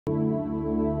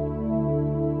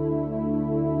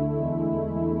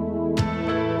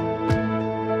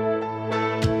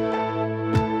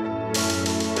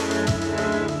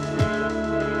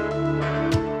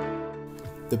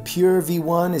Pure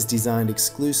V1 is designed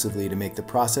exclusively to make the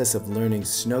process of learning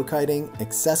snow kiting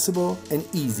accessible and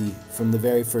easy from the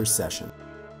very first session.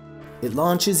 It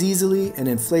launches easily and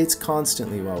inflates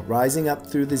constantly while rising up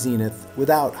through the zenith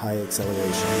without high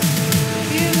acceleration.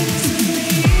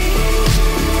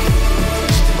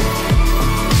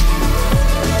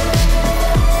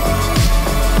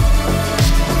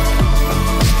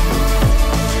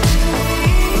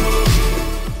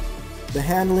 The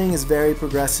handling is very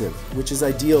progressive, which is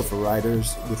ideal for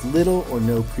riders with little or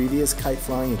no previous kite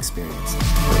flying experience.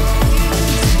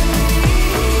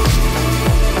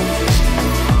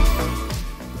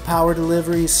 The power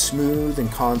delivery is smooth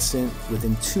and constant with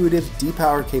intuitive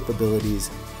depower capabilities,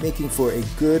 making for a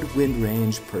good wind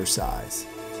range per size.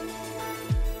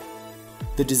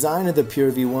 The design of the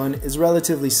Pure V1 is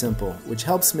relatively simple, which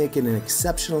helps make it an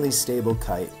exceptionally stable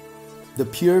kite. The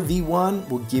Pure V1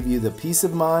 will give you the peace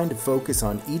of mind to focus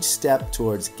on each step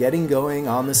towards getting going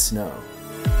on the snow.